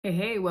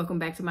Hey, welcome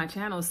back to my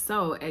channel.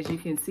 So as you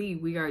can see,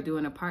 we are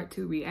doing a part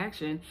 2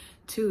 reaction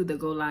to the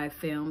Go Live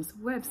Films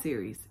web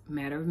series,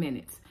 Matter of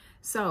Minutes.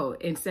 So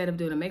instead of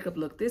doing a makeup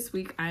look this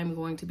week, I'm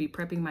going to be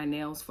prepping my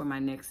nails for my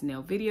next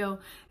nail video.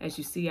 As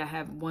you see, I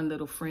have one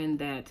little friend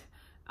that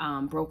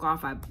broke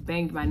off. I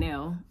banged my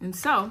nail. And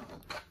so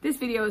this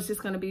video is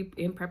just going to be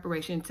in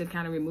preparation to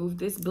kind of remove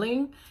this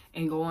bling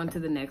and go on to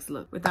the next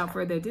look. Without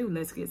further ado,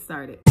 let's get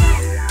started.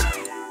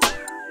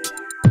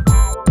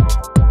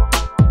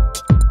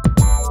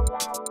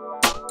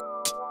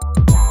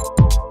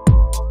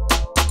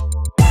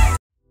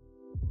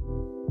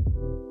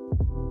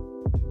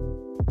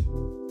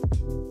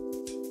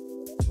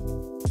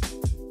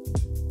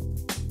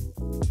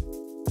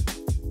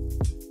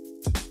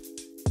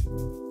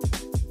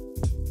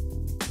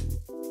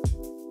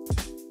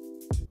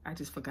 I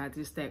just forgot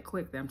just that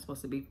quick that I'm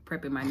supposed to be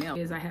prepping my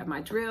nails. I have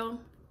my drill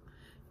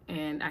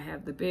and I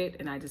have the bit,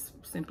 and I just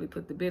simply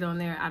put the bit on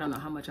there. I don't know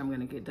how much I'm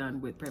gonna get done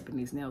with prepping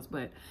these nails,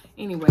 but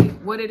anyway,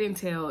 what it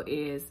entails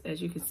is,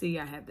 as you can see,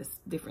 I have this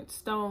different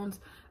stones.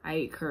 I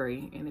ate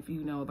curry, and if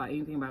you know about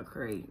anything about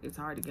curry, it's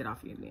hard to get off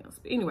your nails.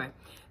 But anyway,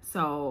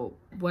 so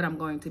what I'm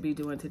going to be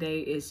doing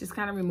today is just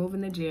kind of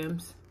removing the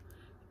gems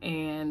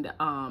and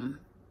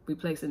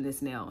replacing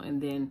this nail,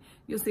 and then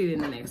you'll see it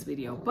in the next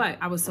video. But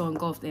I was so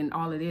engulfed in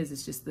all it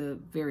is just the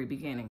very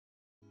beginning.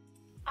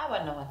 I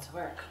wouldn't know what to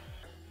work.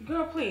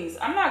 Girl, please.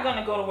 I'm not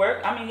gonna go to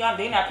work. I mean, y'all,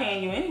 they're not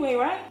paying you anyway,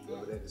 right? Yeah,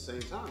 but at the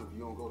same time, if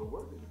you don't go to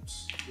work,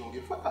 you're gonna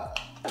get fired.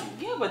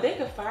 Yeah, but they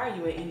could fire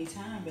you at any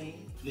time,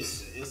 baby.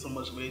 Listen, there's so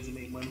much ways to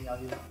make money out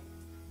here.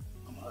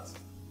 I'm a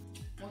hustler.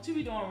 What you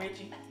be doing,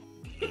 Richie?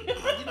 You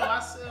know, I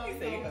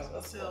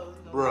sell,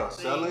 Bruh,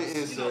 selling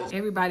incense.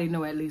 Everybody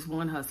know at least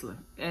one hustler.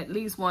 At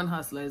least one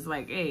hustler is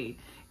like, hey,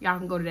 y'all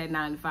can go to that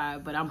 9 to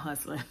 5, but I'm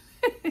hustling.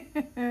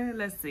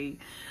 Let's see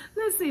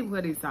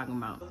what he's talking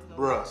about.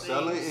 Bruh,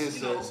 selling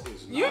incense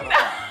is You not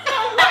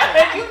know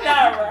right. You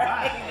know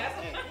right.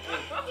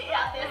 He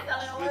out there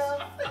selling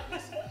oils.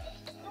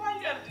 Why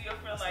you gotta do your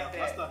friend like My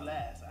that? stuff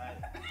lasts, alright?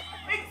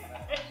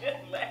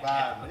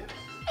 5 minutes.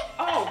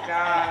 Oh,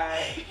 God.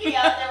 He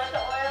out there with the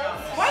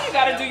oils. Why you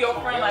gotta do your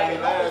friend like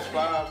It that? lasts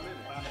 5 minutes.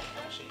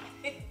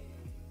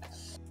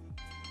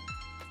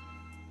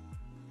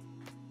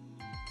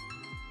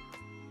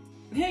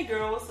 Hey,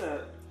 girl, what's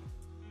up?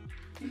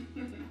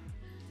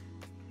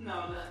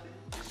 No, nothing.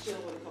 Just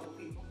chilling with a couple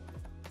people.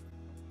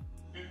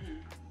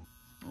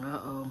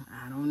 Uh-oh,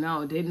 I don't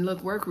know. Didn't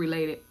look work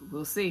related.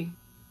 We'll see.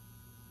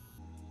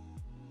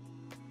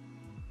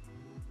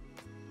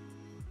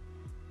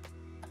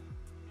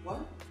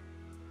 What?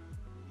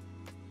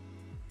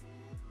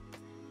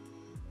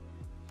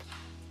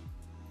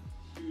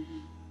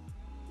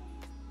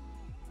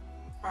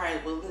 All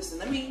right, well, listen,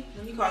 let me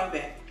call you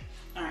back.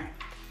 All right.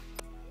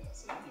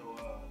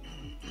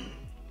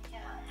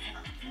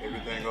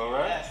 Everything all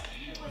right?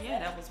 Yeah,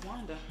 that was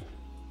Wanda.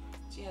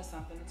 She has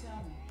something to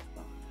tell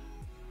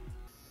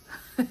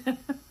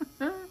me.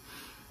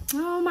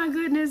 Oh my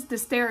goodness, the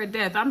stare of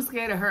death. I'm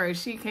scared of her.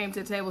 She came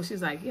to the table.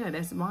 She's like, yeah,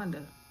 that's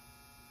Wanda.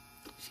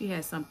 She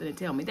has something to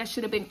tell me. That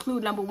should have been clue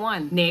number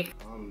 1, Nick.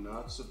 I'm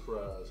not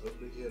surprised. Her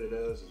big-headed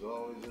ass is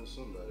always in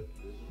somebody's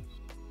business.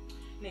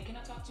 Nick, can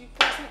I talk to you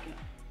for a second?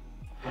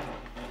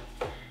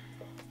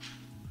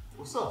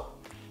 What's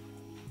up?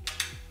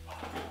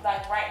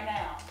 Like right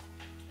now.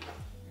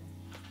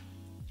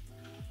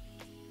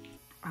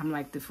 I'm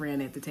like the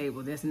friend at the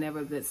table. That's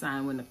never a good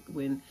sign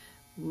when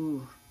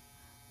ooh,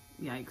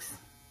 yikes.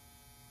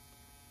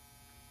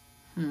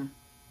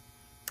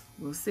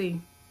 We'll see.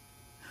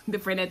 The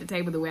friend at the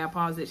table, the way I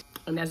pause it,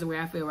 and that's the way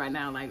I feel right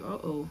now. Like,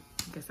 uh-oh,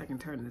 I guess I can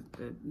turn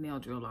the nail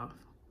drill off.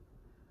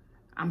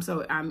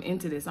 I'm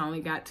into this. I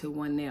only got to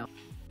 1 nail.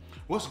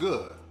 What's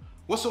good?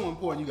 What's so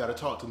important you gotta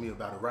talk to me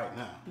about it right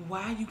now?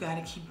 Why you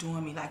gotta keep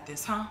doing me like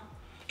this, huh?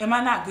 Am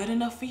I not good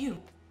enough for you?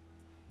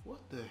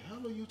 What the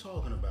hell are you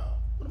talking about?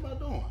 What am I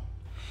doing?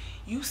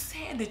 You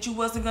said that you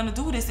wasn't gonna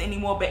do this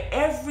anymore, but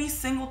every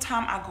single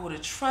time I go to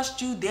trust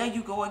you, there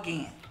you go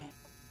again.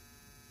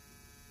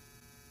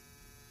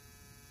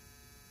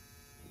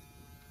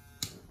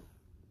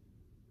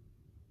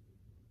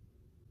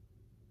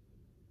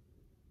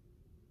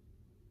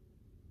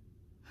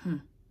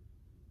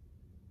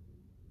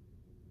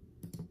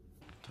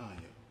 Tanya,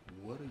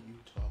 what are you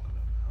talking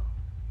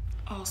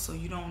about? Oh, so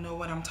you don't know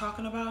what I'm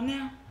talking about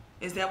now?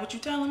 Is that what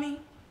you're telling me?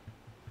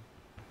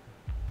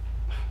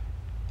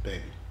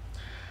 Baby,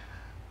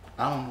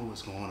 I don't know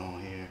what's going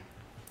on here,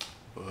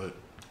 but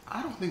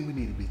I don't think we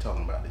need to be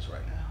talking about this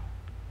right now.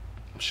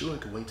 I'm sure it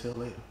could wait till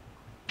later.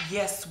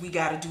 Yes, we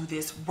gotta do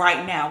this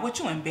right now. What,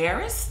 you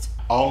embarrassed?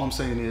 All I'm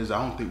saying is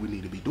I don't think we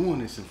need to be doing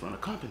this in front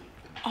of company.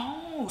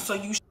 Oh, so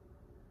you...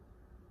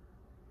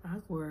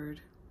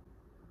 Awkward.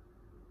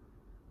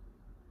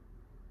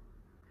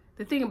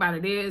 The thing about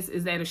it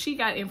is that if she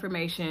got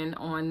information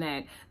on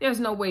that, there's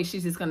no way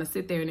she's just gonna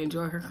sit there and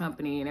enjoy her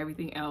company and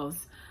everything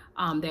else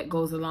that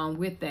goes along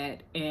with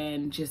that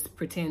and just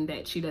pretend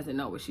that she doesn't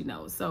know what she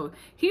knows. So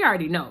he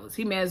already knows.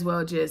 He may as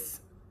well just,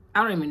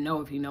 I don't even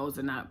know if he knows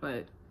or not,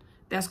 but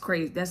That's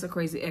crazy. That's a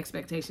crazy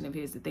expectation of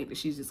his to think that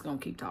she's just gonna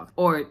keep talking,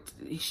 or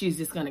she's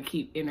just gonna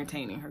keep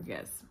entertaining her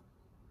guests.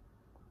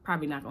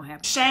 Probably not gonna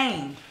happen.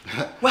 Shame.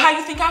 Well, how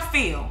you think I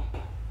feel?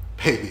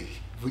 Baby,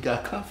 we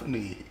got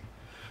company.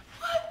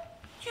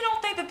 What? You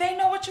don't think that they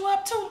know what you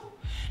up to?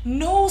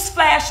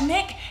 Newsflash,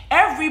 Nick.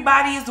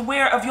 Everybody is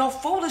aware of your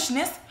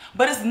foolishness,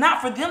 but it's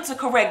not for them to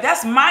correct.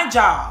 That's my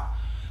job.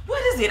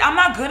 What is it? I'm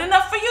not good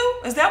enough for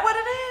you? Is that what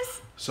it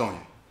is?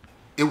 Sonya,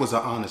 it was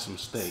an honest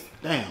mistake.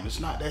 Damn, it's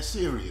not that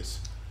serious.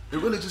 It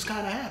really just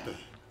kind of happened.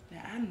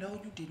 Now, I know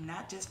you did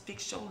not just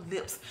fix your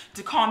lips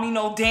to call me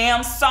no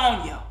damn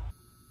Sonya.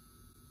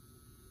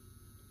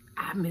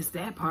 I missed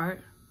that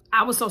part.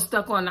 I was so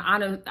stuck on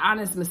the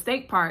honest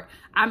mistake part,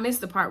 I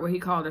missed the part where he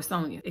called her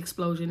Sonya.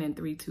 Explosion in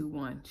 3, 2,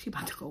 1. She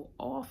about to go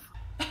off.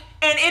 And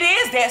it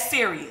is that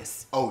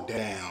serious. Oh,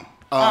 damn.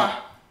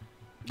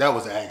 That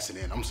was an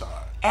accident. I'm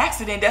sorry.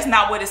 Accident? That's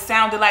not what it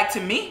sounded like to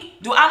me.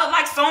 Do I look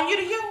like Sonya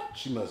to you?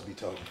 She must be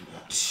talking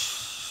about.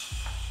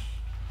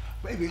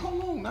 Baby,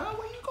 hold on now.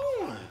 Where you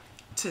going?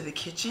 To the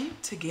kitchen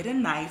to get a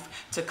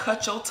knife to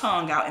cut your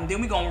tongue out, and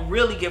then we're gonna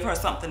really give her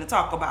something to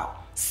talk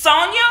about.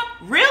 Sonya?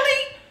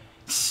 Really?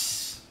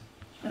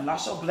 And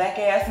lost your black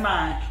ass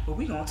mind, but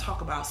we're gonna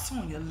talk about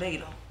Sonya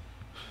later.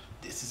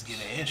 This is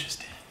getting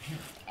interesting.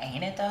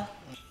 Ain't it though?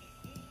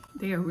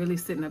 They are really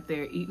sitting up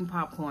there eating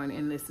popcorn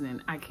and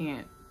listening. I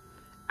can't.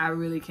 I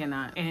really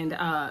cannot. And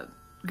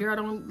girl,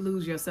 don't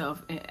lose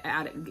yourself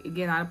and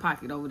get out of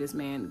pocket over this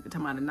man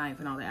talking about a knife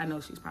and all that. I know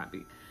she's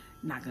probably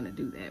not gonna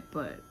do that,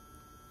 but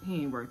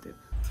he ain't worth it.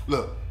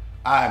 Look,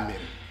 I admit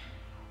it.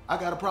 I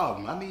got a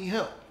problem. I need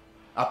help.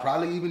 I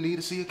probably even need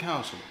to see a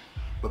counselor.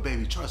 But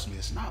baby, trust me,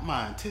 it's not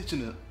my intention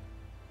to,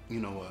 you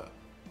know what,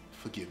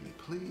 forgive me,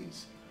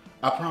 please.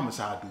 I promise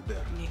I'll do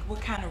better. Nick,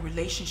 what kind of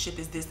relationship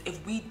is this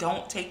if we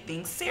don't take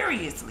things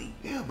seriously?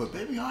 Yeah, but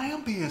baby, I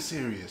am being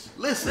serious.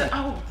 Listen.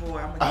 Oh boy,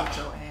 I'm gonna get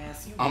your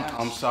ass.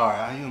 I'm sorry,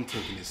 I am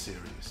taking it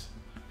serious.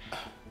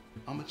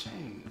 I'ma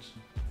change.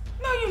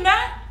 No, you're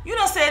not. You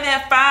done said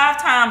that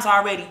 5 times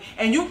already,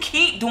 and you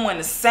keep doing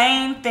the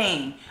same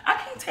thing. I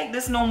can't take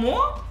this no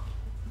more.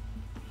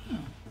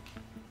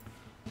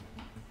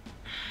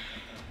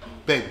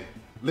 Baby,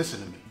 listen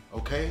to me,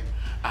 okay?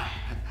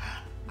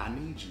 I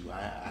need you.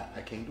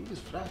 I can't do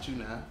this without you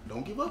now.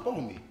 Don't give up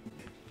on me.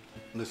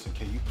 Listen,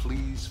 can you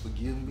please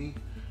forgive me?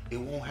 It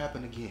won't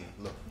happen again.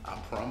 Look, I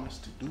promise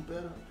to do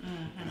better,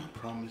 and I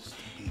promise to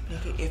be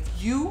better. Nigga, if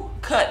you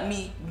cut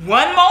me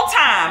one more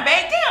time,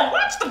 babe, damn,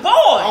 watch the boy.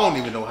 I don't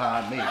even know how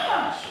I made it.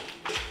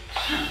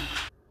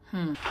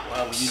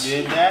 Well, when you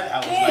did that, I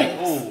was like,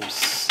 oh,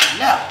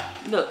 snap.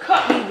 Look,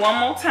 cut me one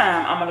more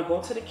time. I'm gonna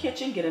go to the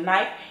kitchen, get a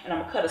knife, and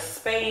I'm gonna cut a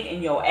spade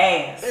in your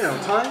ass. Damn,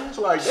 Tanya, it's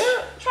like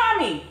that. Try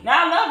me.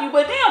 Now I love you,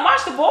 but damn,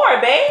 watch the board,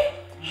 babe.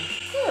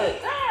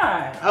 Good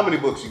God. How many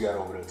books you got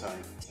over there,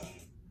 Tanya?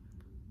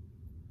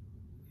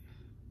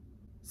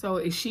 So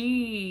is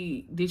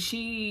she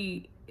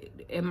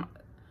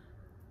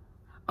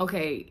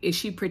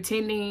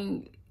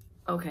pretending?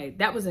 Okay,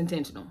 that was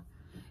intentional.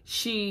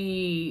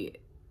 She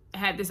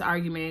had this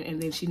argument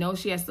and then she knows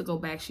she has to go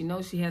back. She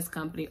knows she has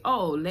company.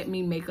 Oh, let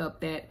me make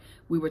up that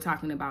we were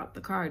talking about the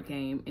card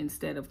game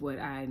instead of what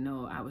I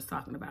know I was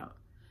talking about.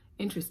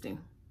 Interesting.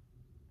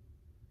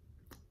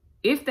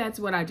 If that's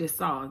what I just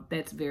saw,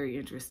 that's very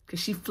interesting because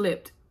she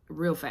flipped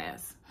real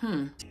fast.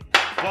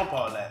 Bump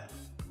all that.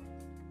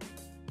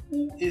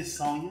 Who is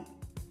Sonya?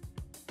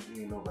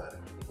 You ain't nobody.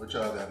 What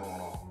y'all got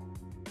going on?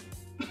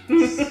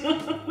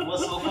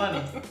 What's so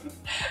funny?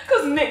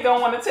 Because Nick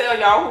don't want to tell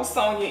y'all who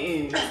Sonya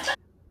is.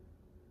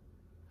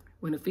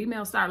 When the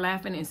females start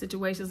laughing in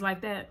situations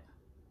like that,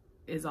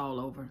 it's all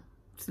over.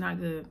 It's not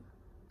good.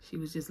 She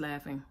was just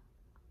laughing.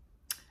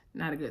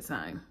 Not a good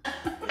sign.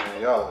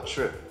 Man, y'all are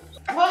tripping.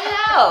 Well,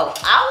 hell,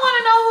 I want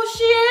to know who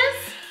she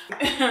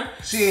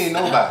is. She ain't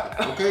nobody,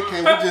 okay?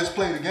 Can't we just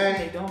play the game?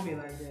 Hey, don't be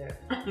like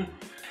that.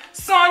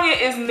 Sonya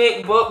is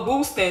Nick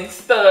boosting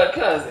stud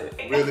cousin.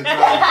 Really,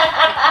 Tanya?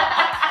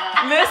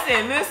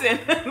 Listen.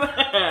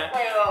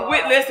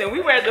 Listen,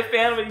 we were at the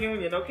family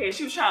reunion, okay?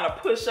 She was trying to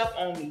push up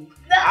on me.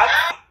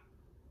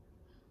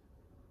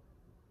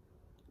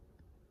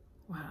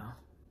 Wow.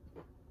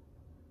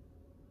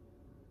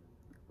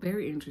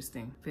 Very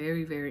interesting.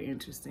 Very, very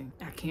interesting.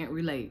 I can't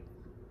relate.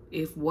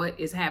 If what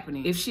is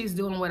happening, if she's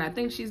doing what I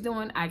think she's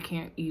doing, I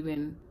can't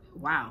even,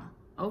 wow.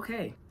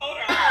 Okay.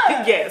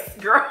 Yes,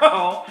 girl.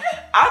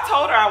 I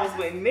told her I was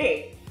with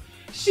Nick.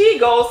 She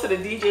goes to the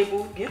DJ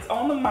booth, gets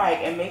on the mic,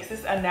 and makes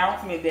this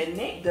announcement that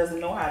Nick doesn't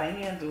know how to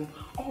handle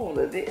all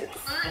of this.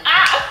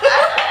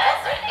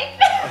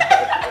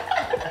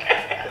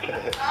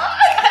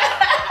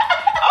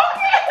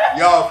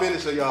 Y'all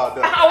finished or y'all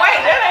done? Oh, wait,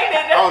 that ain't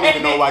it. I don't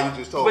even know why you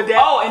just told me.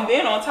 And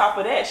then on top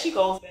of that, she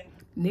goes back.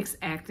 Nick's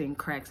acting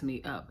cracks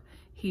me up.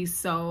 He's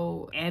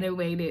so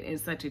animated in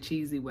such a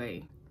cheesy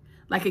way.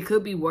 Like it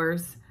could be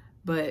worse,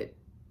 but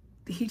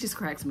he just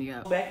cracks me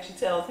up. Back, she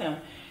tells him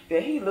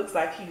that he looks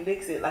like he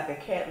licks it like a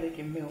cat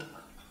licking milk.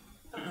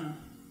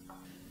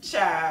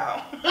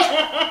 Child.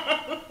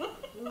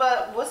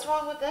 But what's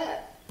wrong with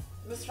that?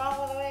 What's wrong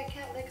with the way a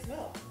cat licks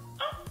milk?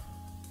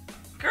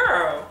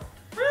 Girl,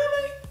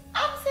 really?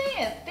 I'm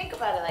saying, think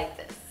about it like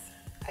this.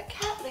 A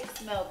cat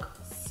licks milk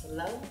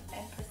slow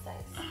and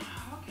precise.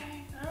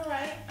 Okay, all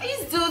right.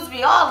 These dudes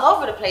be all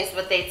over the place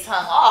with their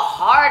tongue, all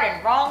hard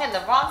and wrong in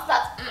the wrong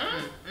spots.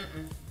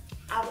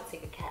 I would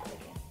take a cat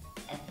licking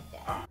and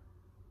yeah.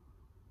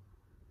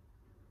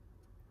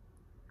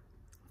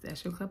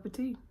 That's your cup of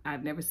tea.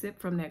 I've never sipped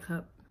from that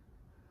cup.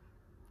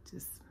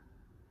 Just,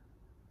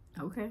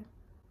 okay.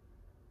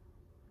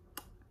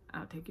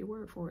 I'll take your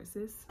word for it,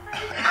 sis.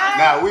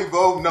 Now we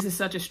both know. This is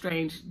such a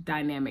strange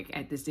dynamic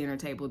at this dinner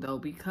table, though,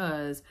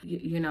 because,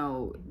 you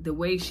know, the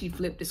way she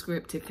flipped the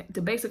script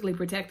to basically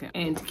protect him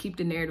and to keep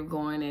the narrative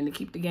going and to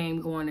keep the game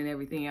going and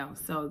everything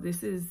else. So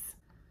this is,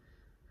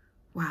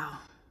 wow.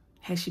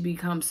 Has she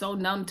become so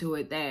numb to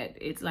it that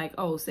it's like,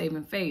 oh,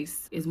 saving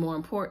face is more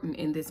important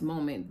in this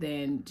moment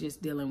than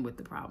just dealing with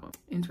the problem?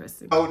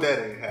 Interesting. Oh,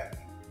 that ain't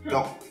happening.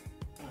 Don't.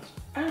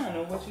 I don't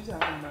know what you're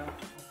talking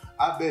about.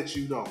 I bet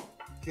you don't.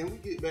 Can we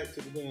get back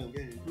to the damn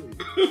game, please?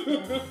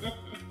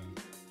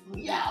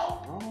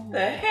 Yo.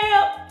 The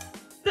hell?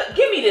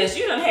 Give me this.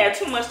 You done had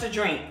too much to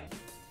drink.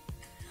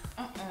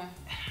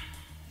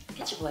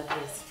 Get your blood,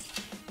 please.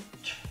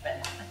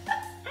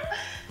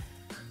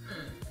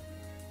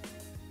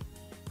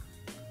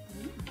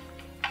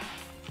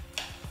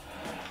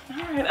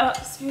 All right,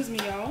 excuse me,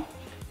 y'all.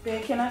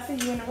 Babe, can I see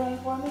you in the room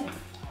for a minute?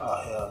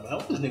 Oh, hell, man.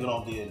 What this nigga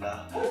don't did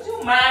now? Would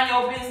you mind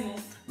your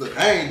business? Look,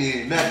 I ain't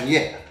did nothing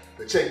yet.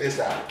 But check this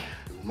out.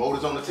 The remote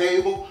is on the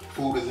table,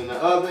 food is in the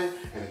oven,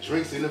 and the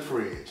drinks in the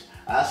fridge.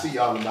 I'll see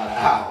y'all in about an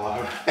hour,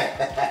 all right?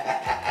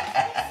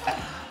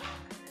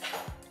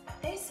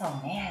 They so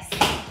nasty.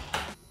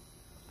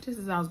 Just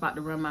as I was about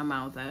to run my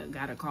mouth, I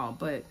got a call.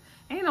 But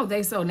ain't no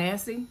they so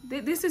nasty.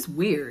 This is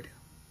weird.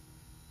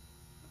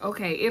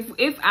 Okay,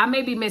 if I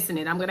may be missing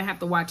it, I'm going to have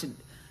to watch it.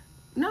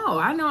 No,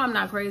 I know I'm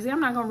not crazy.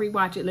 I'm not going to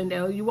rewatch it,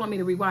 Lindell. You want me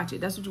to rewatch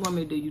it. That's what you want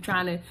me to do. You're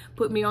trying to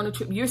put me on a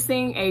trip. You're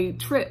seeing a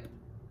trip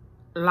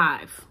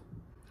live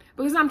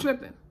because I'm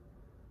tripping.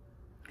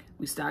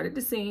 We started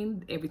the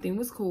scene. Everything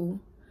was cool.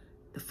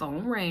 The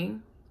phone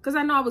rang because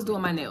I know I was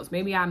doing my nails.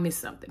 Maybe I missed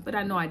something, but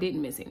I know I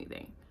didn't miss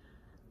anything.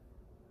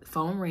 The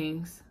phone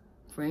rings.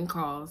 Friend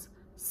calls.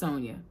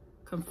 Sonia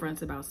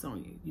confronts about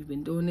Sonia. You've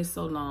been doing this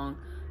so long.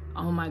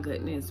 Oh my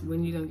goodness.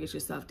 When you going to get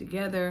yourself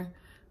together?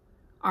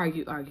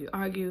 Argue, argue,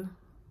 argue.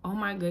 Oh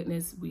my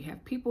goodness. We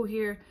have people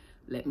here.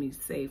 Let me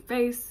save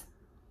face.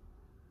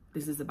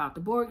 This is about the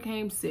board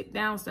game. Sit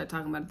down. Start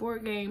talking about the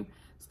board game.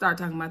 Start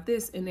talking about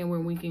this. And then we're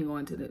winking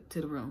going to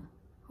the room.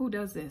 Who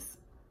does this?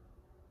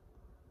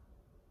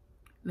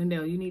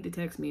 Lindell, you need to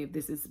text me if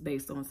this is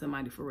based on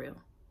somebody for real.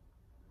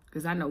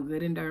 Because I know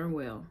good and darn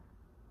well.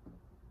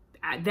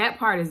 That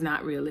part is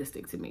not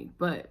realistic to me.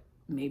 But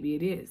maybe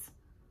it is.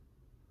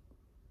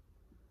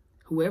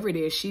 Whoever it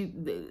is,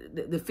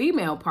 the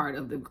female part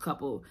of the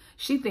couple,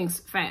 she thinks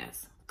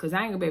fast because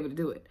I ain't gonna be able to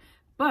do it.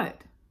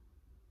 But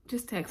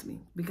just text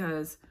me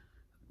because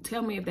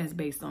tell me if that's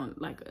based on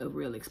like a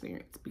real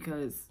experience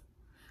because,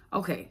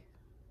 okay.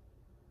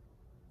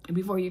 And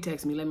before you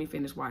text me, let me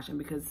finish watching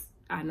because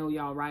I know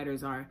y'all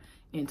writers are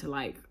into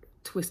like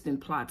twisting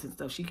plots and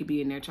stuff. She could be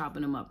in there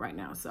chopping them up right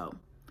now. So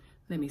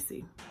let me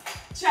see.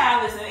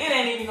 Child, listen, it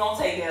ain't even gonna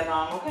take that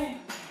long, okay?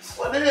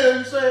 What the hell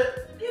you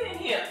said? Get in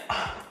here.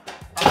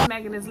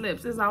 Smacking his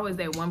lips. There's always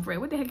that one friend.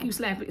 What the heck you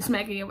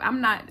smacking him? I'm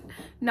not.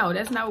 No,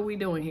 that's not what we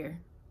doing here.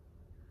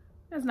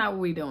 That's not what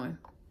we doing.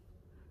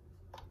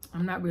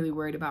 I'm not really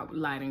worried about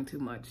lighting too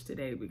much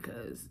today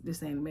because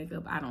this ain't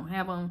makeup. I don't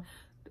have on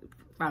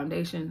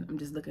foundation. I'm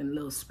just looking a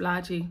little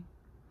splotchy.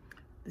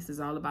 This is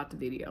all about the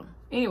video.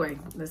 Anyway,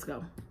 let's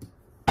go.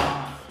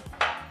 Yeah.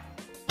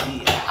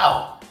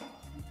 Oh,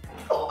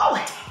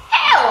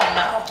 hell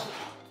no.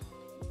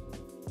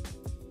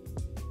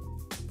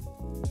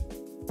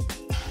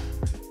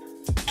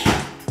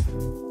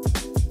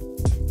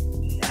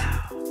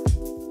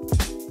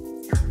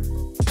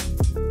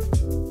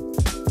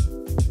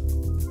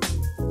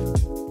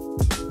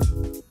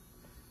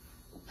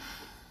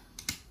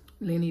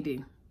 Lenny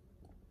D,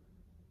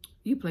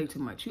 you play too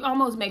much. You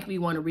almost make me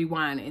want to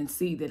rewind and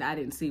see that I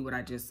didn't see what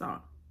I just saw.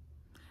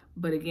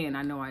 But again,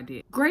 I know I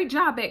did. Great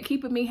job at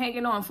keeping me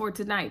hanging on for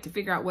tonight to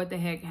figure out what the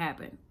heck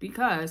happened.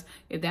 Because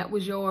if that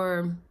was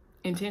your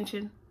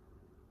intention,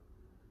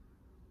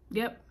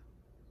 yep,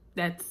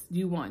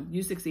 you won.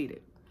 You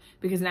succeeded.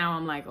 Because now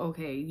I'm like,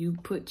 okay, you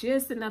put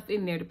just enough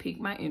in there to pique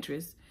my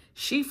interest.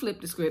 She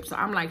flipped the script, so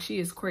I'm like, she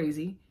is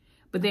crazy.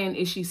 But then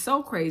is she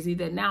so crazy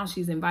that now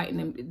she's inviting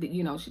them,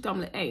 you know, she told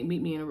me, hey,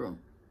 meet me in a room.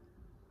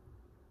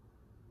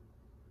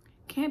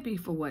 Can't be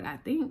for what I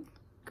think.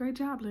 Great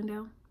job,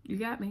 Lindell. You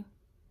got me.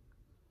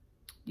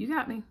 You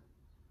got me.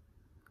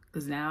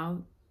 Because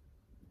now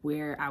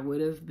where I would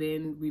have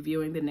been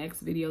reviewing the next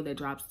video that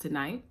drops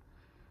tonight,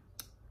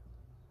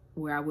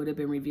 where I would have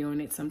been reviewing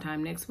it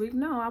sometime next week,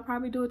 no, I'll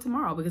probably do it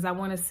tomorrow because I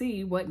want to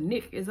see what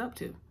Nick is up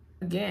to.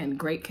 Again,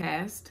 great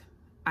cast.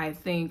 I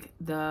think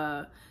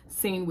the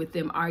scene with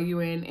them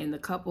arguing and the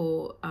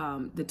couple,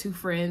 the two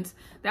friends,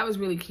 that was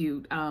really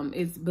cute.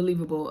 It's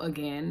believable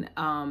again,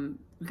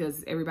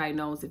 because everybody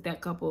knows if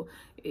that couple,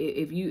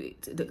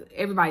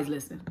 everybody's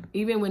listening.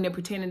 Even when they're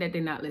pretending that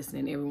they're not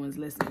listening, everyone's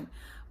listening.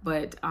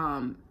 But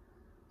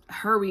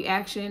her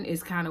reaction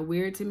is kind of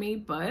weird to me,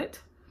 but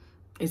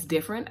it's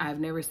different. I've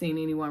never seen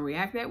anyone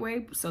react that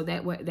way. So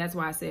that's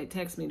why I said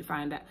text me to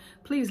find out.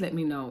 Please let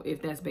me know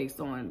if that's based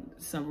on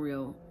some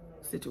real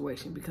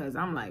situation, because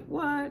I'm like,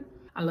 what?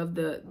 I love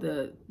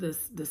the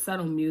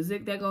subtle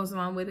music that goes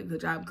along with it.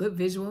 Good job. Good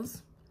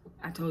visuals.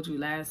 I told you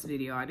last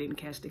video I didn't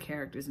catch the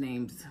characters'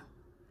 names.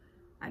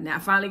 Now I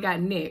finally got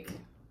Nick.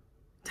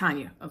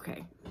 Tanya.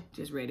 Okay.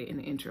 Just read it in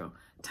the intro.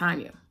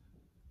 Tanya.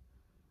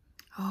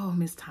 Oh,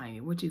 Miss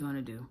Tanya, what you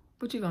gonna do?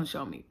 What you gonna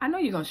show me? I know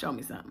you're gonna show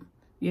me something.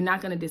 You're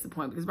not gonna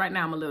disappoint, because right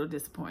now I'm a little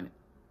disappointed.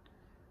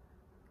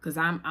 Because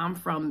I'm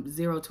from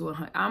 0 to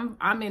 100.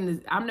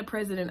 I'm the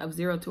president of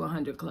 0 to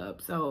 100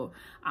 club. So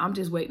I'm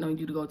just waiting on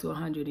you to go to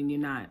 100 and you're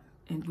not,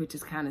 and which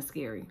is kind of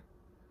scary,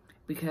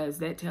 because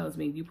that tells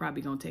me you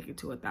probably gonna take it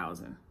to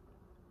 1,000.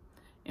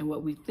 And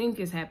what we think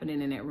is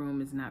happening in that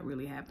room is not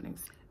really happening.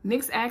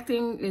 Nick's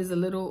acting is a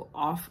little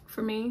off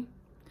for me.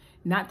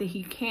 Not that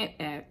he can't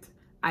act.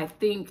 I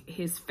think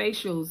his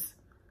facial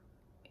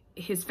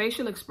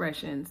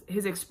expressions,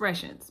 his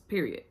expressions,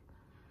 period,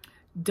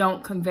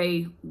 don't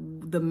convey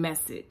the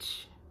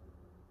message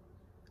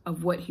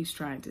of what he's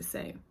trying to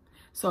say.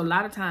 So a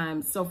lot of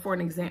times, so for an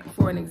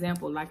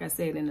example, like I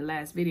said in the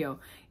last video,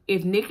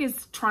 if Nick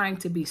is trying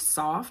to be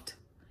soft,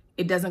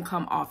 it doesn't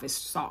come off as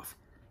soft.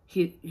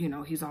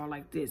 He's all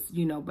like this,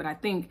 but I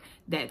think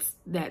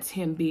that's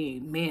him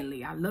being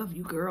manly. I love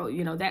you, girl,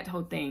 that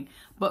whole thing.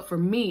 But for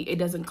me, it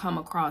doesn't come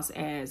across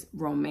as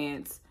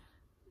romance,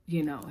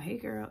 hey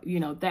girl,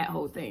 that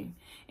whole thing.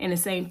 And the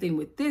same thing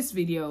with this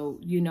video,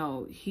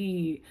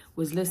 he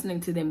was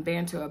listening to them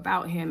banter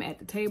about him at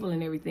the table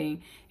and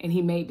everything, and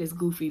he made this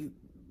goofy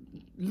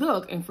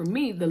look. And for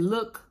me, the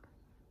look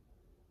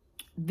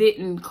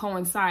didn't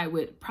coincide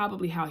with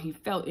probably how he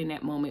felt in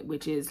that moment,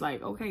 which is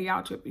like, okay,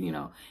 y'all tripping,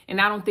 And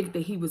I don't think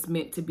that he was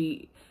meant to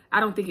be, I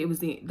don't think it was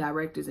the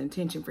director's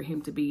intention for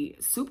him to be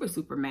super,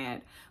 super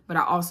mad. But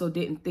I also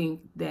didn't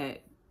think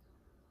that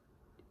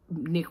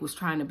Nick was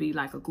trying to be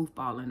like a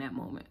goofball in that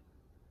moment.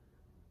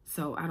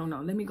 So I don't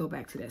know. Let me go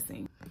back to that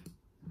scene.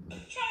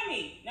 Try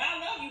me. Now I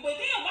love you, but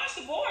damn, watch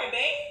the board,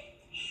 babe.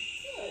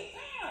 Good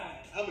God.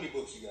 How many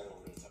books you got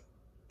over there?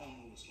 I don't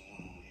know what's going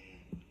on here,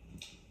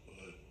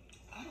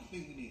 but I don't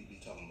think we need to be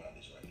talking about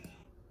this right now.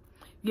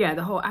 Yeah,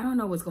 the whole I don't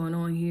know what's going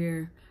on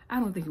here. I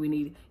don't think we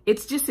need.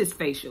 It's just his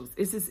facials.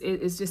 It's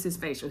just his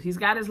facials. He's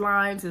got his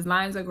lines. His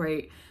lines are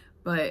great,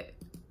 but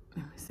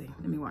let me see.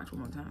 Let me watch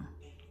one more time.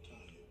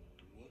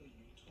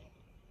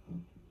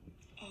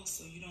 Oh,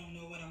 so you don't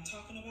know what I'm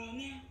talking about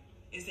now?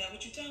 Is that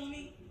what you're telling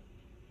me?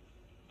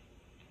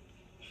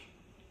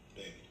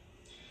 Baby,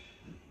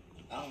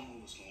 I don't know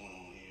what's going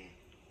on here,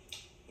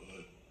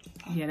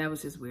 but yeah, that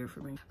was just weird for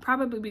me.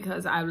 Probably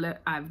because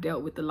I've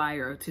dealt with the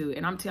liar or two,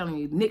 and I'm telling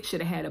you, Nick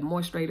should have had a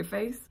more straighter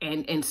face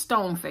and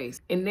stone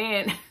face. And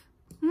then, talking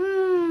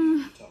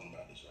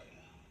about this right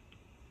now.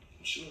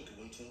 I'm sure it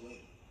can wait till later.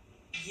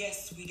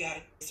 Yes, we got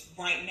it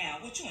right now.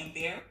 What, you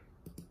embarrassed?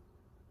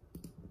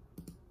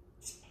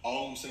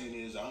 All I'm saying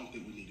is I don't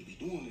think we need to be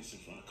doing this in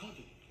front of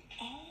company.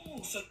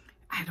 Oh, so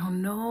I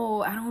don't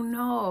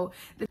know.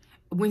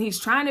 When he's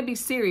trying to be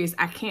serious,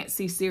 I can't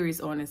see serious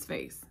on his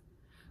face.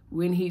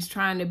 When he's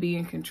trying to be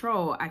in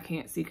control, I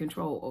can't see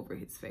control over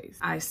his face.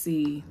 I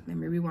see, let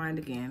me rewind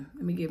again.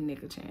 Let me give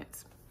Nick a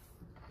chance.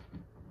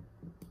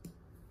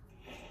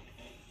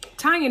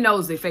 Tanya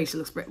knows the facial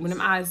expression. When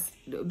them eyes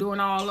doing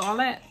all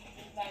that.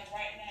 like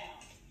right now.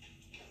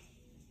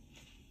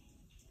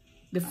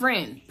 The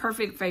friend,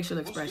 perfect facial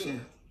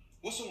expression.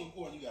 What's so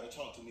important you got to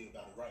talk to me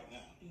about it right now?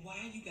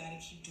 Why you gotta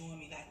keep doing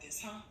me like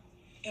this, huh?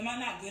 Am I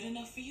not good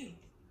enough for you?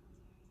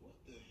 What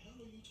the hell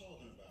are you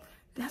talking about?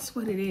 That's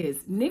what it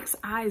is. Nick's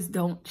eyes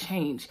don't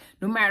change.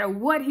 No matter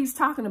what he's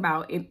talking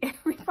about in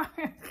every part.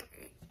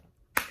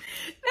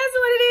 That's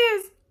what it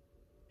is.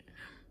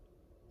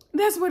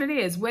 That's what it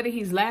is. Whether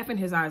he's laughing,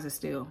 his eyes are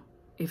still.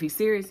 If he's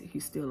serious,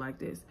 he's still like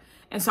this.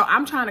 And so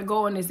I'm trying to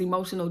go on this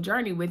emotional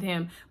journey with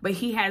him, but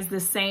he has the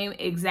same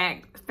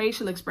exact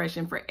facial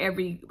expression for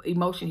every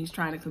emotion he's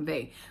trying to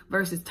convey.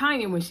 Versus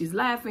Tanya, when she's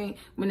laughing,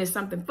 when it's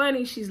something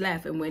funny, she's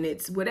laughing. When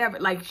it's whatever,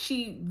 like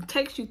she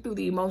takes you through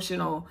the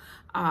emotional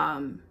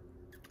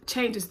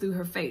changes through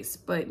her face.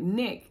 But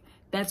Nick,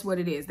 that's what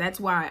it is. That's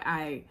why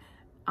I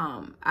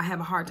have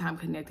a hard time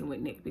connecting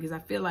with Nick, because I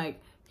feel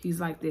like he's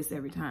like this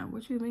every time.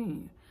 What you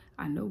mean?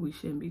 I know we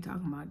shouldn't be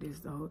talking about this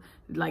though.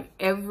 Like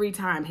every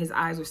time his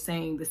eyes are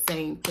saying the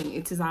same thing.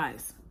 It's his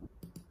eyes.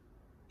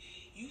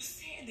 You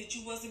said that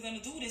you wasn't gonna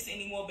do this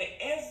anymore, but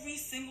every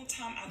single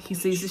time he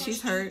sees that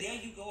she's hurt,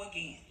 there you go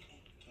again.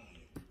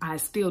 I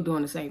still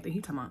doing the same thing.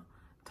 He talking about,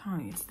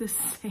 Tanya, it's the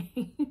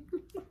same.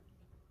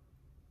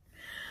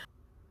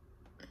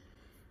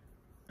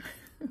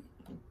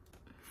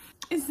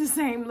 It's the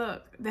same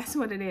look. That's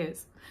what it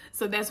is.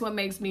 So that's what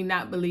makes me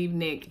not believe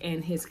Nick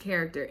and his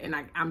character. And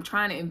I'm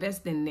trying to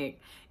invest in Nick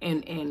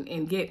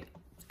and get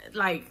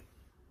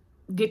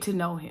to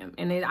know him.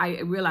 And then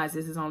I realize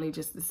this is only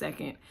just the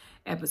second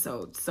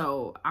episode,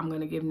 so I'm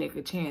going to give Nick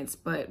a chance.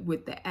 But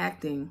with the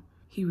acting,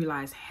 he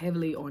relies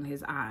heavily on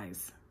his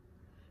eyes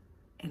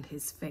and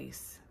his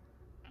face,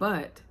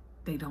 but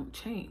they don't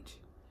change.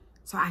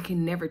 So I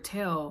can never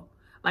tell.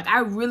 Like, I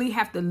really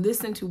have to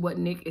listen to what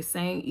Nick is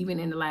saying. Even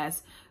in the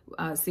last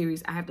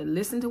series, I have to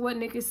listen to what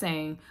Nick is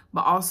saying,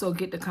 but also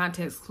get the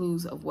context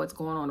clues of what's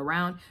going on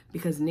around,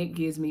 because Nick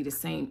gives me the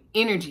same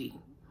energy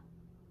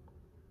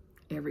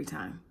every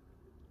time,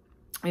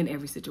 in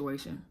every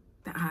situation.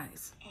 The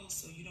eyes. Oh,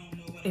 so you don't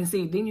know what and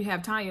see, then you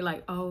have Tanya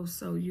like, oh,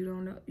 so you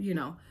don't know, you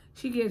know,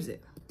 she gives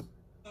it.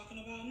 Talking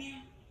about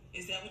now?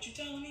 Is that what you're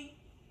telling me?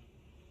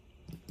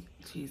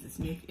 Jesus,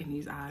 Nick in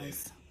these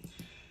eyes.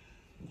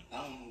 I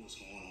don't know what's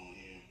going on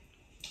here,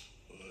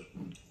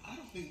 but I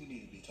don't think we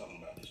need to be talking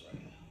about this right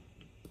now.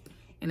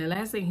 And the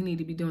last thing he need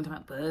to be doing,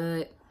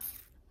 but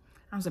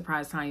I'm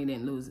surprised Tanya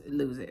didn't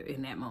lose it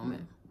in that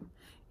moment.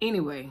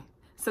 Anyway,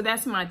 so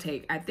that's my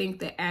take. I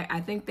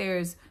think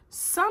there's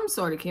some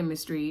sort of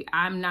chemistry.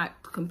 I'm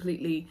not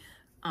completely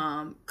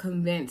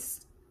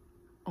convinced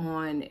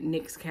on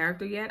Nick's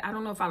character yet. I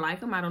don't know if I like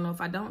him. I don't know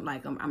if I don't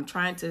like him. I'm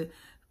trying to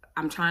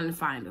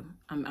find him.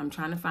 I'm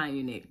trying to find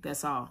you, Nick.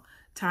 That's all.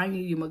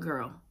 Tanya, you my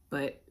girl.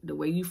 But the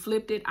way you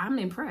flipped it, I'm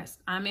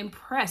impressed. I'm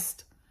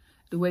impressed.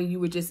 The way you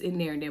were just in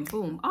there and then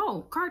boom.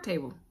 Oh, card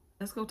table.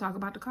 Let's go talk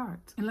about the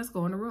cards. And let's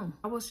go in the room.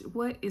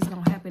 What is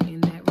going to happen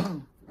in that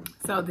room?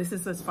 So this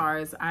is as far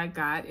as I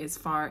got, as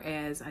far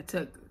as I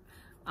took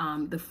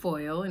the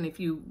foil. And if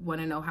you want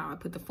to know how I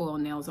put the foil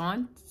nails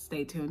on,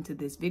 stay tuned to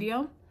this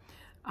video.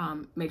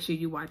 Make sure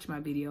you watch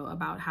my video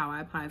about how I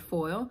apply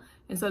foil.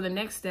 And so the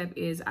next step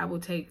is I will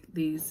take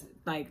these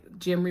like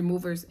gem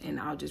removers and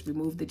I'll just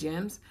remove the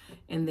gems,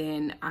 and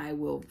then I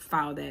will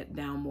file that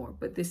down more.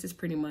 But this is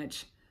pretty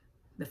much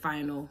the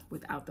final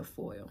without the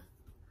foil.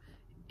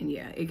 And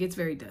yeah, it gets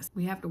very dusty.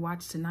 We have to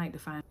watch tonight to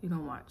find. You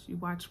don't watch. You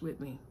watch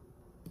with me.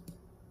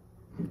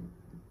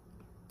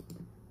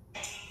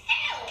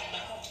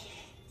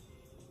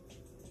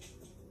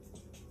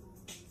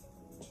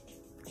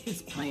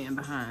 He's playing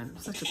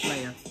behind. Such a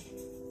player.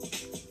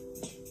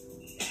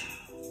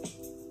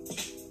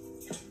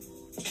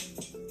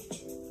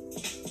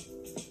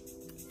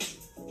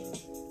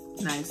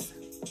 Nice.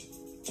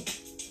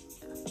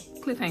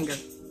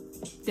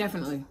 Cliffhanger.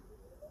 Definitely.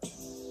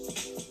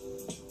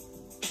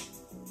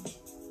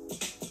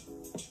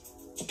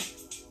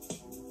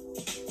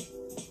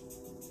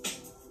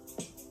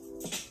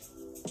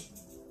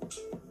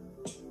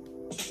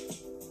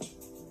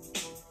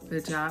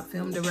 Good job,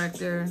 film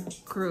director,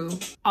 crew.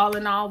 All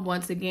in all,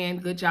 once again,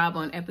 good job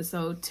on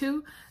episode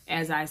 2.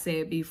 As I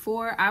said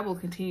before, I will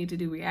continue to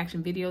do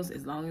reaction videos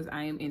as long as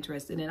I am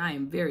interested, and I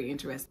am very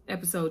interested.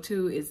 Episode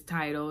 2 is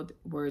titled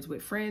Words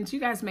with Friends. You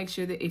guys make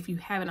sure that if you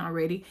haven't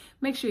already,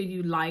 make sure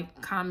you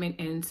like, comment,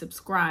 and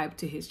subscribe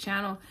to his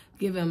channel.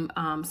 Give him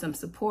some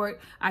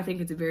support. I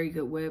think it's a very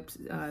good web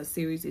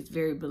series. It's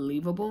very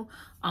believable.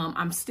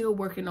 I'm still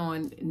working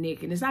on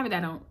Nick, and it's not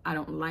that I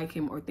don't like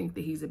him or think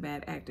that he's a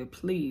bad actor.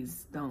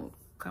 Please don't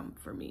come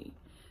for me.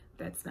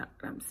 That's not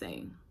what I'm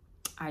saying.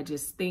 I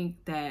just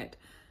think that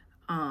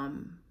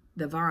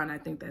Devon, I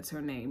think that's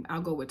her name.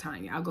 I'll go with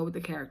Tanya. I'll go with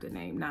the character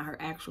name, not her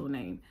actual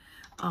name.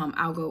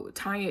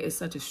 Tanya is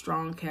such a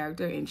strong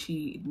character, and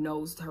she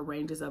knows her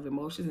ranges of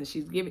emotions, and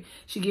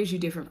she gives you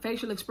different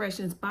facial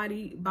expressions,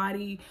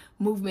 body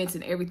movements,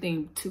 and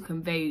everything to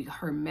convey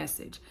her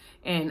message.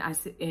 And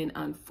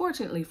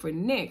unfortunately for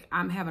Nick,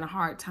 I'm having a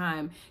hard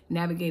time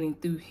navigating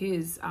through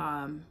his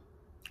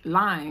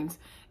lines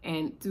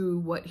and through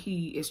what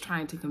he is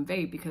trying to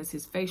convey, because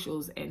his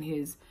facials and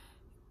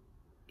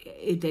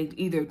they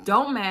either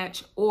don't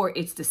match or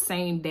it's the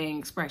same dang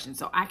expression.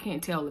 So I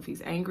can't tell if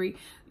he's angry.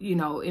 You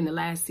know, in the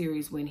last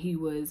series when he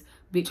was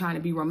trying to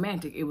be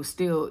romantic, it was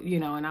still, you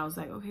know, and I was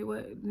like, okay,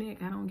 what,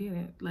 Nick, I don't get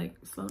it. Like,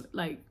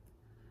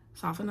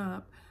 soften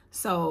up.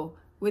 So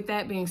with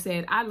that being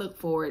said, I look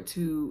forward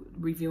to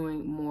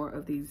reviewing more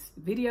of these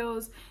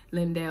videos.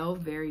 Lindell,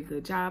 very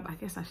good job. I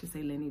guess I should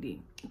say Lenny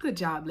D. Good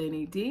job,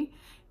 Lenny D.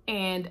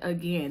 And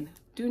again,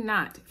 do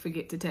not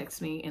forget to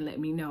text me and let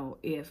me know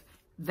if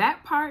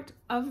that part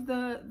of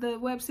the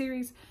web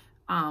series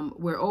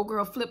where old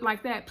girl flipped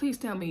like that, please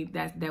tell me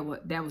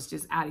that was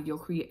just out of your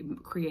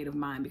creative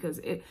mind,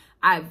 because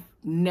I've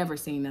never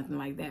seen nothing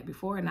like that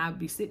before. And I'd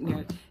be sitting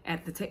there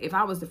at the if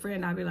I was the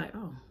friend, I'd be like,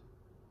 oh,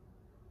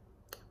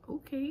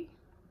 okay,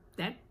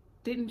 that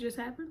didn't just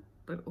happen,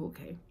 but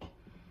okay.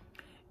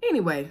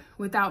 Anyway,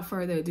 without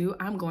further ado,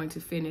 I'm going to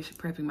finish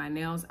prepping my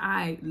nails.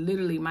 My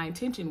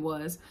intention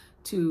was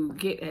to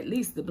get at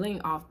least the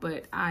bling off,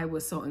 but I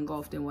was so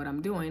engulfed in what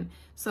I'm doing.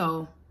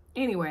 So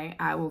anyway,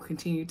 I will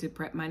continue to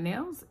prep my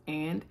nails,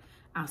 and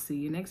I'll see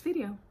you next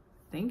video.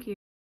 Thank you.